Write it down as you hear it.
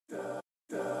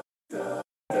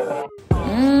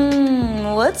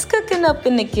What's cooking up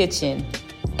in the kitchen?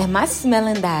 Am I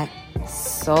smelling that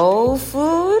soul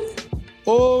food?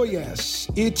 Oh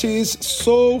yes, it is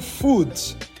soul food,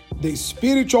 the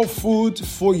spiritual food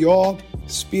for your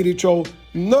spiritual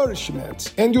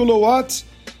nourishment. And you know what?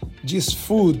 This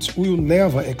food will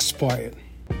never expire.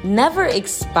 Never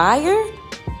expire?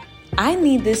 I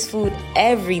need this food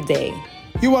every day.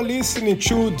 You are listening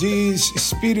to these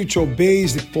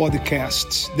spiritual-based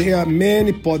podcasts. There are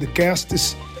many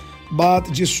podcasts, but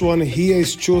this one here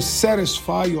is to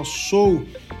satisfy your soul,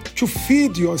 to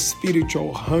feed your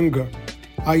spiritual hunger.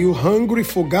 Are you hungry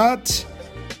for God?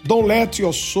 Don't let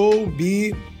your soul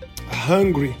be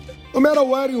hungry. No matter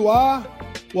where you are,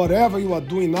 whatever you are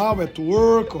doing now, at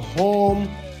work, home,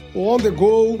 or on the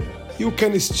go, you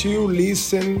can still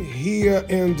listen here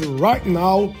and right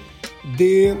now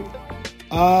the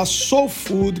Soul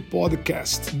Food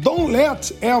podcast. Don't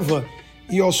let ever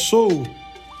your soul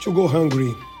to go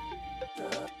hungry.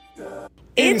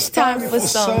 It's time for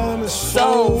some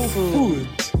soul food.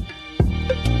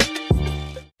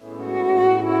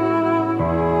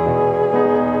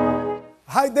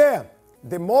 Hi there,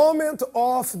 the moment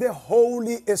of the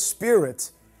Holy Spirit.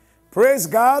 Praise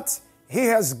God, He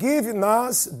has given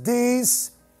us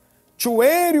these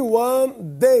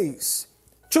 21 days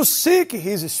to seek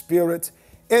His Spirit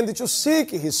and to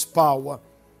seek His power.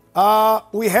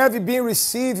 We have been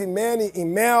receiving many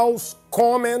emails,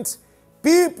 comments,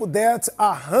 people that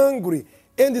are hungry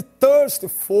and thirsty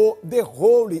for the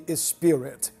Holy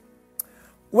Spirit.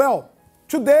 Well,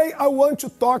 today I want to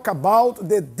talk about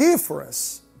the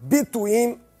difference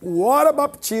between water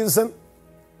baptism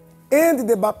and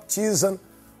the baptism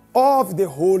of the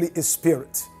Holy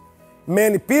Spirit.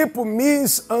 Many people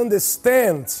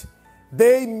misunderstand.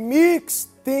 They mix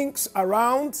things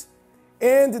around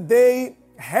and they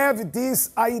have this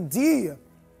idea.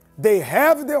 They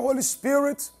have the Holy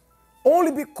Spirit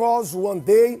only because one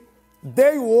day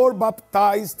they were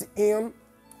baptized in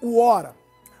water.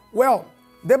 Well,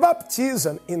 the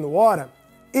baptism in water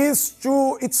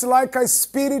it's like a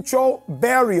spiritual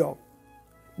burial,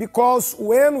 because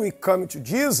when we come to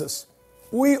Jesus,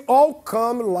 we all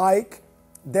come like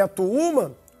that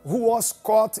woman who was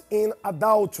caught in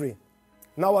adultery.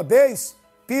 Nowadays,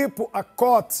 people are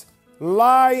caught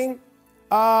lying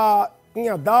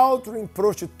in adultery, in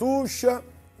prostitution,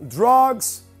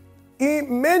 drugs,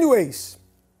 in many ways.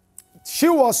 She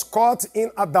was caught in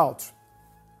adultery.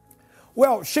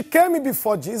 Well, she came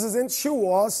before Jesus and she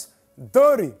was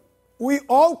dirty. We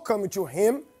all come to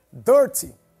Him dirty.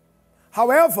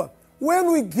 However,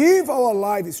 when we give our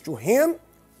lives to Him,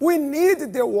 we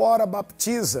need the water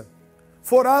baptism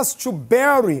for us to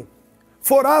bury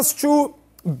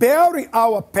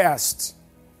our past.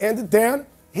 And then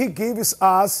He gives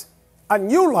us a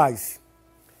new life.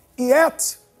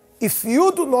 Yet, if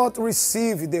you do not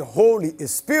receive the Holy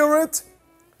Spirit,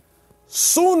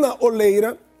 sooner or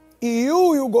later, you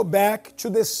will go back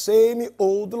to the same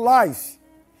old life.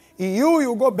 You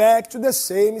will go back to the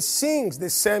same sins, the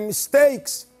same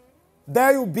mistakes.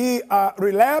 There will be a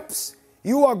relapse.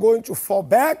 You are going to fall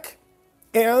back.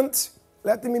 And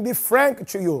let me be frank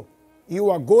to you.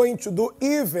 You are going to do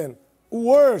even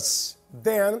worse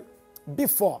than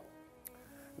before.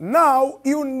 Now,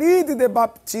 you need the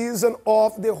baptism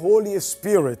of the Holy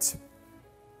Spirit.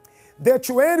 The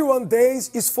 21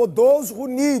 days is for those who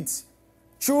need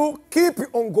to keep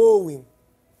on going,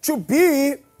 to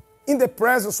be in the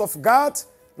presence of God,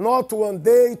 not 1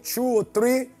 day, 2 or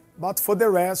 3, but for the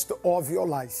rest of your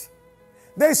life.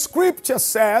 The scripture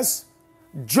says,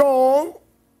 John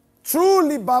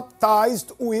truly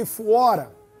baptized with water.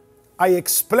 I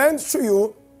explained to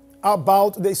you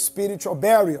about the spiritual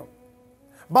burial.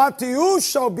 But you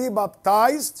shall be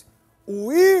baptized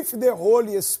with the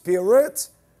Holy Spirit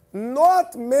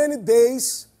not many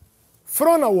days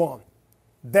from now on.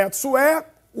 That's where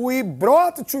we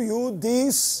brought to you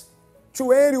these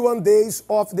 21 days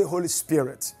of the Holy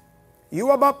Spirit. You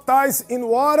are baptized in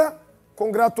water,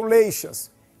 congratulations.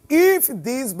 If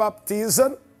this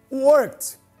baptism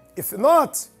worked, if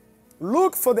not,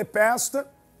 look for the pastor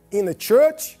in the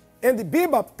church and be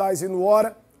baptized in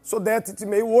water so that it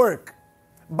may work.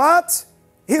 But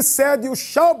he said you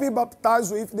shall be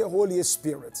baptized with the Holy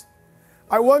Spirit.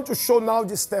 I want to show now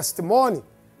this testimony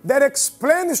that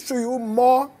explains to you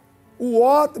more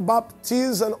what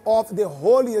baptism of the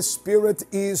Holy Spirit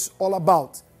is all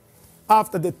about.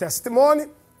 After the testimony,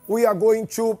 we are going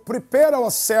to prepare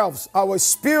ourselves, our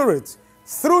spirit,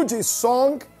 through this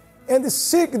song and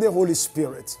seek the Holy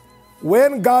Spirit.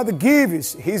 When God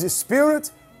gives His Spirit,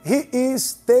 He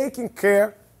is taking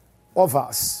care of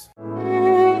us.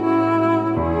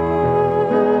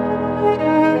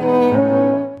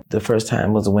 The first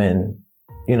time was when,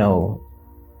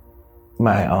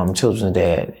 my children's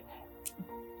dad,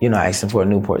 I asked him for a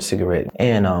Newport cigarette.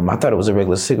 And I thought it was a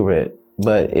regular cigarette,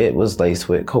 but it was laced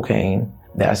with cocaine.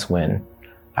 That's when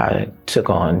I took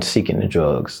on seeking the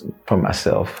drugs for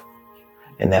myself.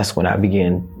 And that's when I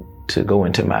began to go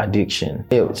into my addiction.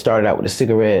 It started out with a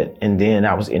cigarette, and then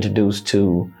I was introduced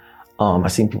to, I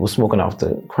seen people smoking off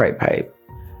the crack pipe.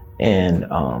 And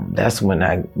that's when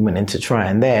I went into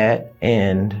trying that,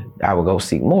 and I would go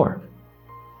seek more.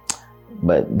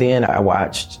 But then I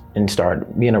watched and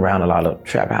started being around a lot of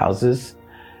trap houses,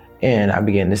 and I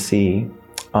began to see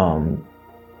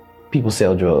people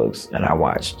sell drugs, and I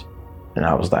watched, and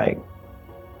I was like,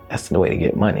 that's the way to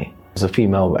get money. As a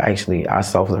female, actually, I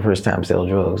saw for the first time sell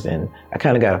drugs, and I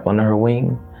kind of got up under her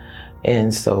wing.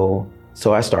 And so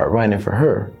I started running for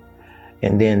her.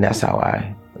 And then that's how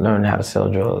I learned how to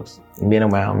sell drugs. Being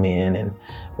around men and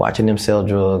watching them sell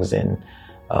drugs, and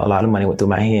a lot of money went through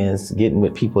my hands, getting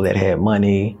with people that had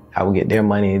money. I would get their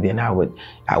money, then I would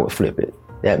flip it.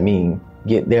 That means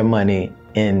get their money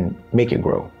and make it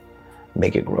grow.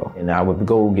 And I would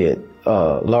go get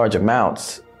large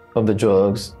amounts of the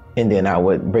drugs, and then I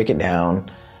would break it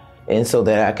down, and so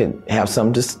that I could have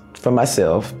some just for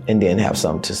myself, and then have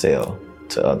some to sell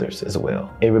to others as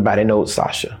well. Everybody knows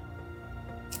Sasha.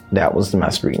 That was my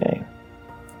street name,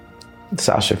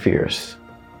 Sasha Fierce.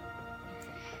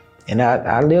 And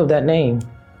I lived that name.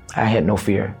 I had no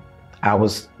fear.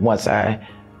 Once I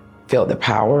felt the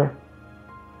power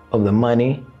of the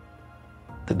money,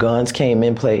 the guns came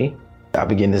in play. I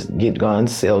began to get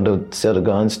guns, sell the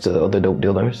guns to other dope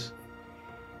dealers.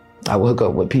 I would hook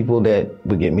up with people that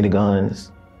would get me the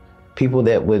guns, people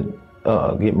that would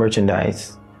get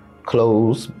merchandise,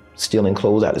 clothes, stealing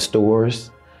clothes out of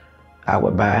stores. I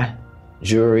would buy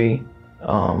jewelry,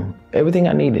 everything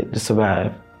I needed to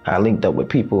survive. I linked up with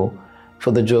people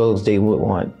for the drugs they would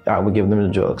want. I would give them the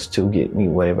drugs to get me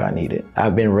whatever I needed.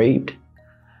 I've been raped,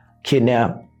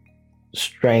 kidnapped,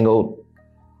 strangled,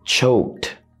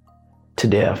 choked to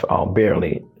death,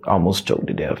 barely, almost choked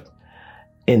to death.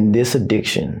 In this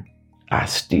addiction, I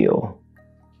still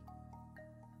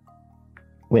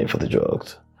went for the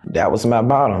drugs. That was my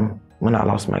bottom when I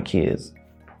lost my kids.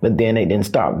 But then they didn't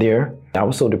stop there. I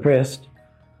was so depressed.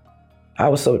 I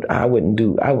wouldn't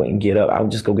get up. I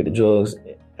would just go get the drugs.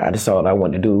 I just saw what I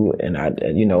wanted to do. And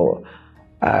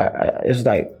it's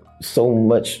like so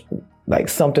much, like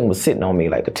something was sitting on me,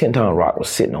 like a 10-ton rock was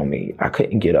sitting on me. I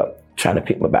couldn't get up, trying to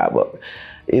pick my Bible up.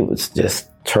 It was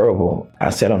just terrible. I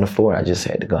sat on the floor. I just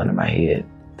had the gun in my head,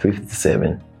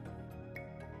 357.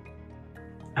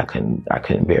 I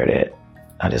couldn't bear that.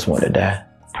 I just wanted to die.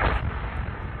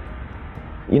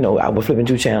 I was flipping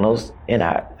through channels, and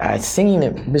I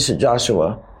seen Bishop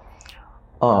Joshua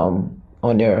on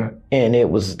there, and it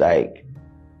was like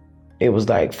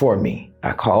for me.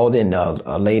 I called, and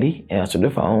a lady answered the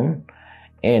phone,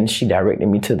 and she directed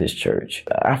me to this church.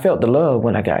 I felt the love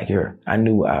when I got here. I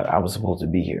knew I was supposed to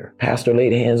be here. Pastor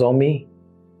laid hands on me,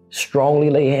 strongly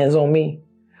laid hands on me.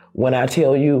 When I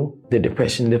tell you, the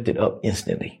depression lifted up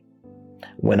instantly.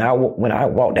 When I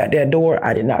walked out that door,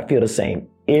 I did not feel the same.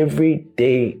 Every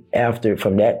day after,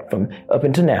 from up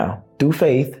until now, through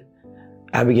faith,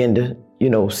 I began to,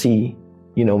 see,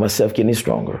 myself getting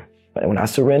stronger. But when I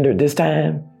surrendered this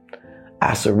time,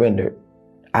 I surrendered.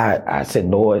 I said,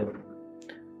 Lord,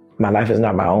 my life is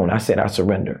not my own. I said, I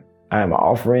surrender. I am an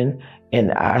offering,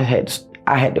 and I had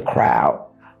to cry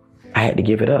out. I had to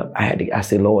give it up. I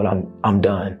said, Lord, I'm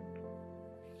done.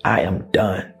 I am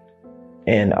done.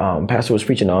 And Pastor was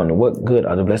preaching on what good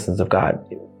are the blessings of God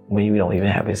when you don't even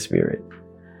have His Spirit.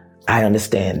 I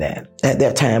understand that. At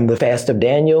that time, the fast of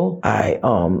Daniel, I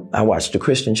watched the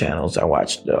Christian channels. I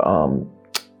watched the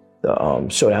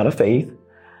Showdown of Faith.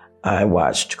 I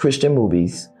watched Christian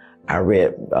movies. I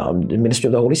read the Ministry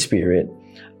of the Holy Spirit,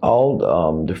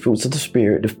 all the fruits of the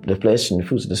Spirit, the flesh and the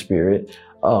fruits of the Spirit,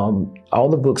 all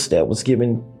the books that was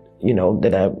given,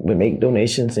 that I would make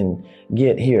donations and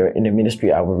get here in the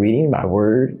ministry. I was reading my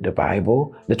word, the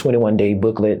Bible, the 21-day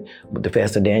booklet with the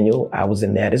Fast of Daniel. I was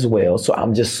in that as well. So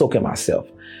I'm just soaking myself,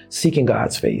 seeking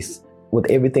God's face with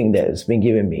everything that has been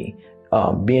given me,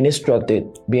 being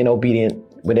instructed, being obedient,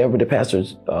 whatever the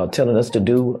pastor's telling us to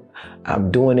do,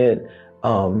 I'm doing it.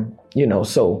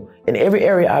 So in every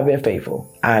area I've been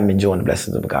faithful. I'm enjoying the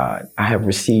blessings of God. I have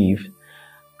received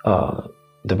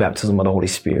the baptism of the Holy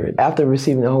Spirit. After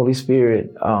receiving the Holy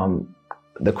Spirit,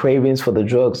 the cravings for the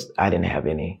drugs, I didn't have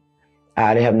any.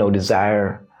 I didn't have no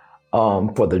desire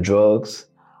for the drugs,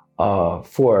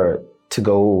 to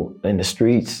go in the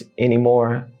streets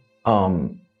anymore.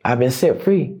 I've been set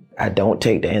free. I don't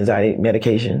take the anxiety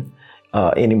medication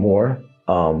anymore.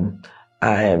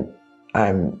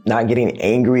 I'm not getting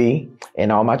angry,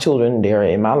 and all my children, they're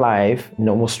in my life.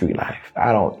 No more street life.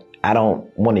 I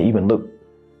don't want to even look.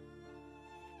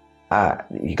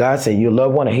 God said, you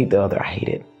love one and hate the other. I hate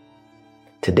it.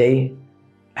 Today,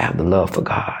 I have the love for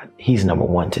God. He's number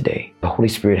one today. The Holy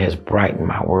Spirit has brightened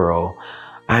my world.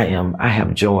 I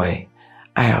have joy.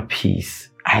 I have peace.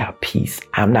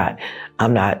 I'm not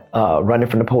running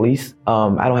from the police.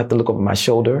 I don't have to look over my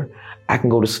shoulder. I can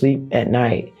go to sleep at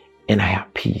night and I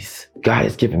have peace. God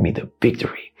has given me the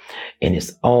victory, and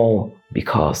it's all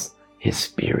because His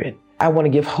Spirit. I want to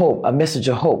give hope, a message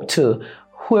of hope to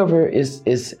whoever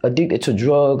is addicted to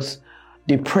drugs,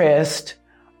 depressed,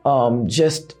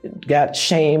 just got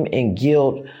shame and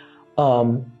guilt.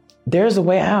 There's a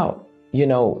way out.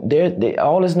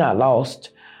 All is not lost.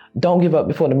 Don't give up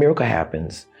before the miracle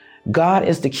happens. God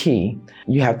is the key.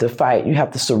 You have to fight. You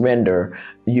have to surrender.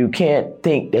 You can't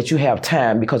think that you have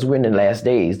time because we're in the last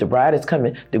days. The bride is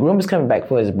coming. The groom is coming back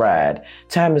for his bride.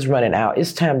 Time is running out.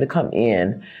 It's time to come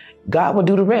in. God will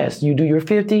do the rest. You do your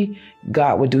 50,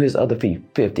 God will do His other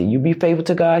 50. You be faithful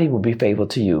to God, He will be faithful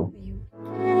to you.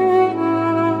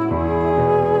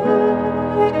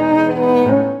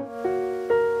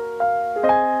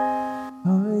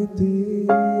 I take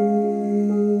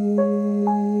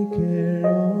care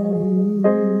of you.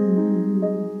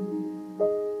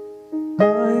 I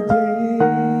take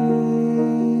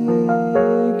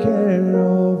care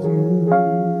of you.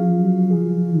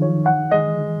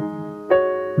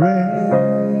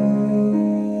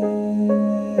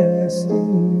 Rest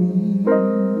in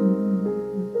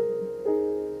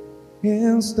me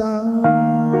and starts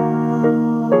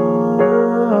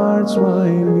my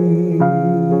need.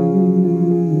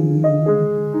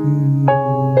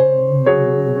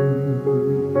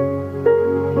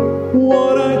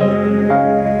 What I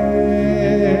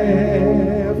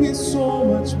have is so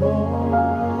much more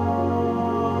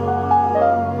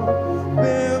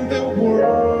than the world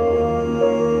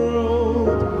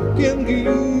can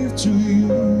give to you.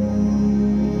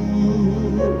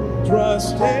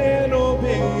 Trust and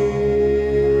obey,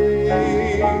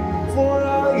 for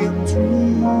I am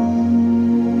true,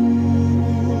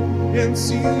 and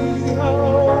see how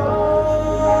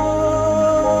I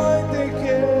take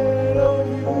care of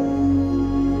you.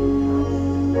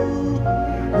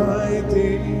 I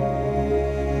take care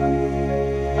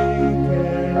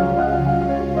of you.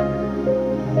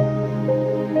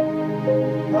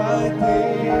 I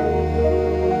take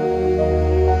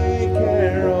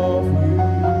care of you.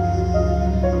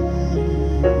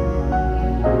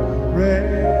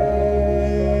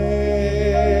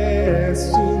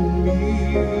 Rest in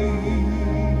me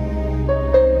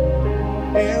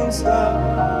and starts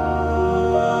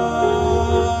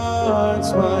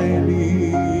my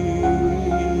need.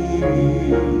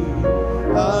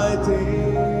 I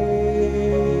take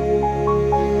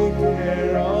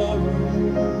care of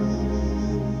you.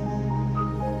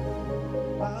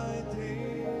 I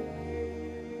take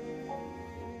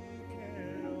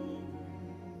care of you.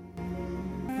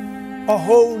 A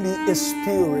Holy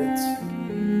Spirit.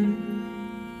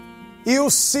 You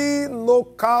see no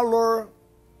color,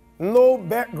 no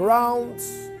background.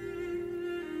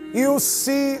 You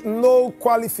see no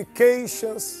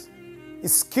qualifications,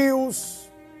 skills,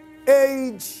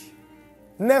 age,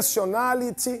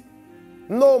 nationality.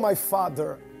 No, my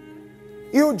Father.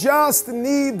 You just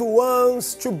need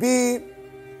ones to be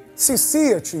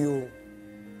sincere to you.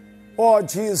 Oh,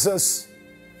 Jesus,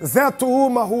 that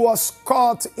woman who was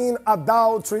caught in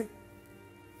adultery,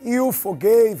 you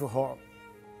forgave her.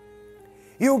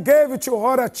 You gave to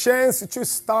her a chance to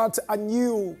start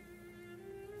anew.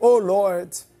 Oh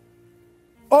Lord,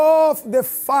 of the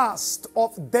fast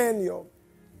of Daniel,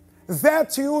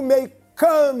 that you may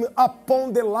come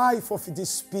upon the life of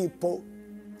these people.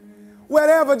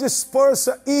 Wherever this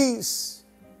person is,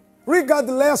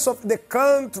 regardless of the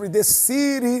country, the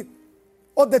city,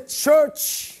 or the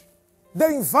church, the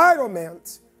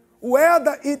environment,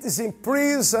 whether it is in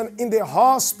prison, in the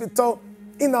hospital,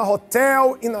 in a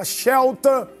hotel, in a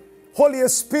shelter, Holy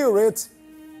Spirit,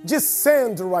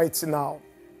 descend right now.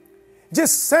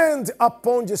 Descend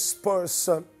upon this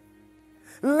person.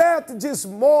 Let this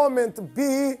moment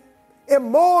be a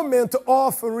moment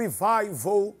of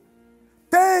revival.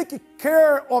 Take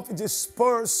care of this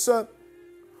person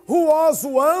who was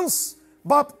once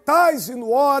baptized in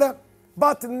water,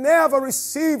 but never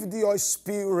received your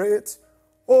Spirit.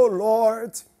 Oh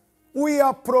Lord, we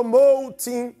are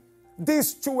promoting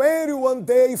this 21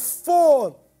 day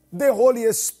for the Holy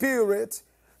Spirit,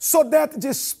 so that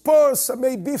this person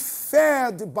may be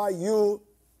fed by you.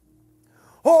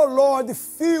 Oh Lord,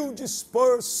 fill this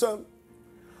person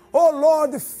Oh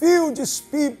Lord, fill these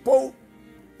people,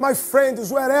 my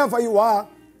friends, wherever you are,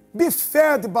 be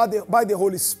fed by the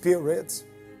Holy Spirit.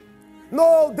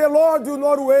 No, the Lord will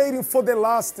not waiting for the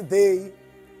last day.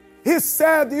 He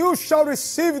said, you shall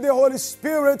receive the Holy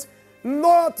Spirit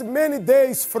not many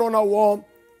days from now on.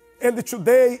 And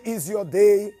today is your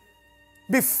day.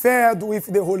 Be fed with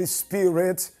the Holy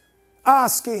Spirit.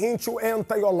 Ask Him to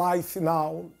enter your life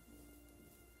now.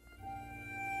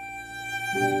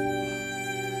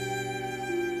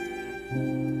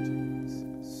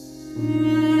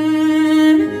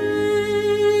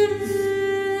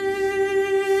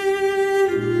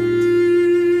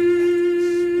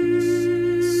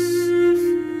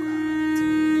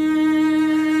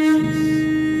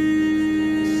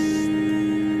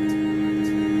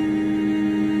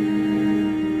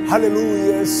 Hallelujah.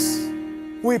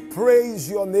 We praise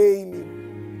your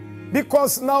name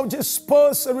because now this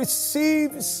person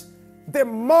receives the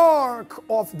mark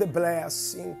of the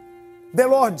blessing. The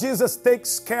Lord Jesus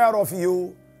takes care of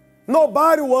you.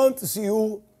 Nobody wants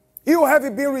you. You have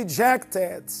been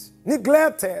rejected,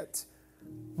 neglected,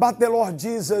 but the Lord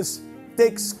Jesus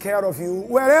takes care of you.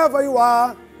 Wherever you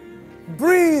are,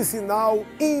 breathe now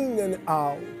in and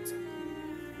out.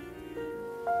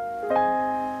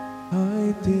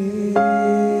 I take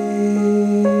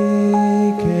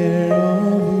care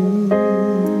of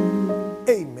you.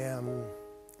 Amen.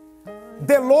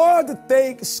 The Lord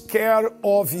takes care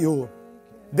of you.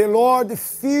 The Lord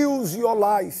fills your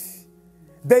life.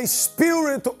 The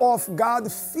Spirit of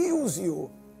God fills you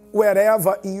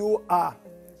wherever you are.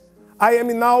 I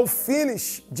am now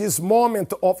finished this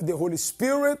moment of the Holy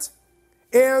Spirit,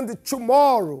 and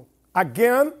tomorrow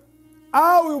again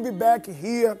I will be back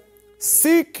here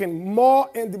seeking more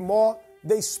and more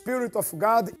the Spirit of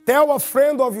God. Tell a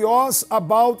friend of yours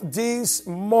about this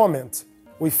moment.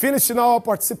 We finished now our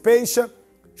participation.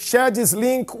 Share this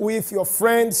link with your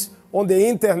friends on the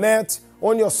internet,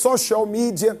 on your social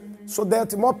media, so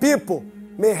that more people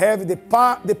may have the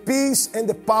peace and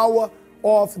the power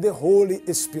of the Holy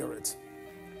Spirit.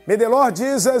 May the Lord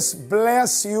Jesus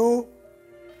bless you.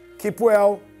 Keep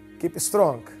well, keep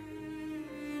strong.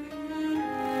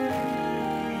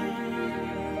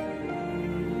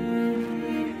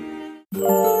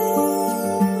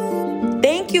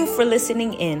 Thank you for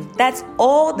listening in. That's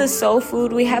all the soul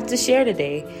food we have to share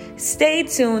today. Stay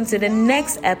tuned to the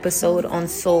next episode on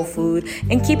soul food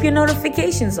and keep your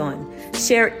notifications on.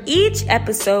 Share each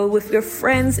episode with your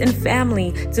friends and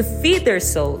family to feed their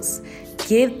souls.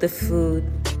 Give the food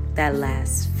that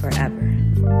lasts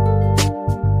forever.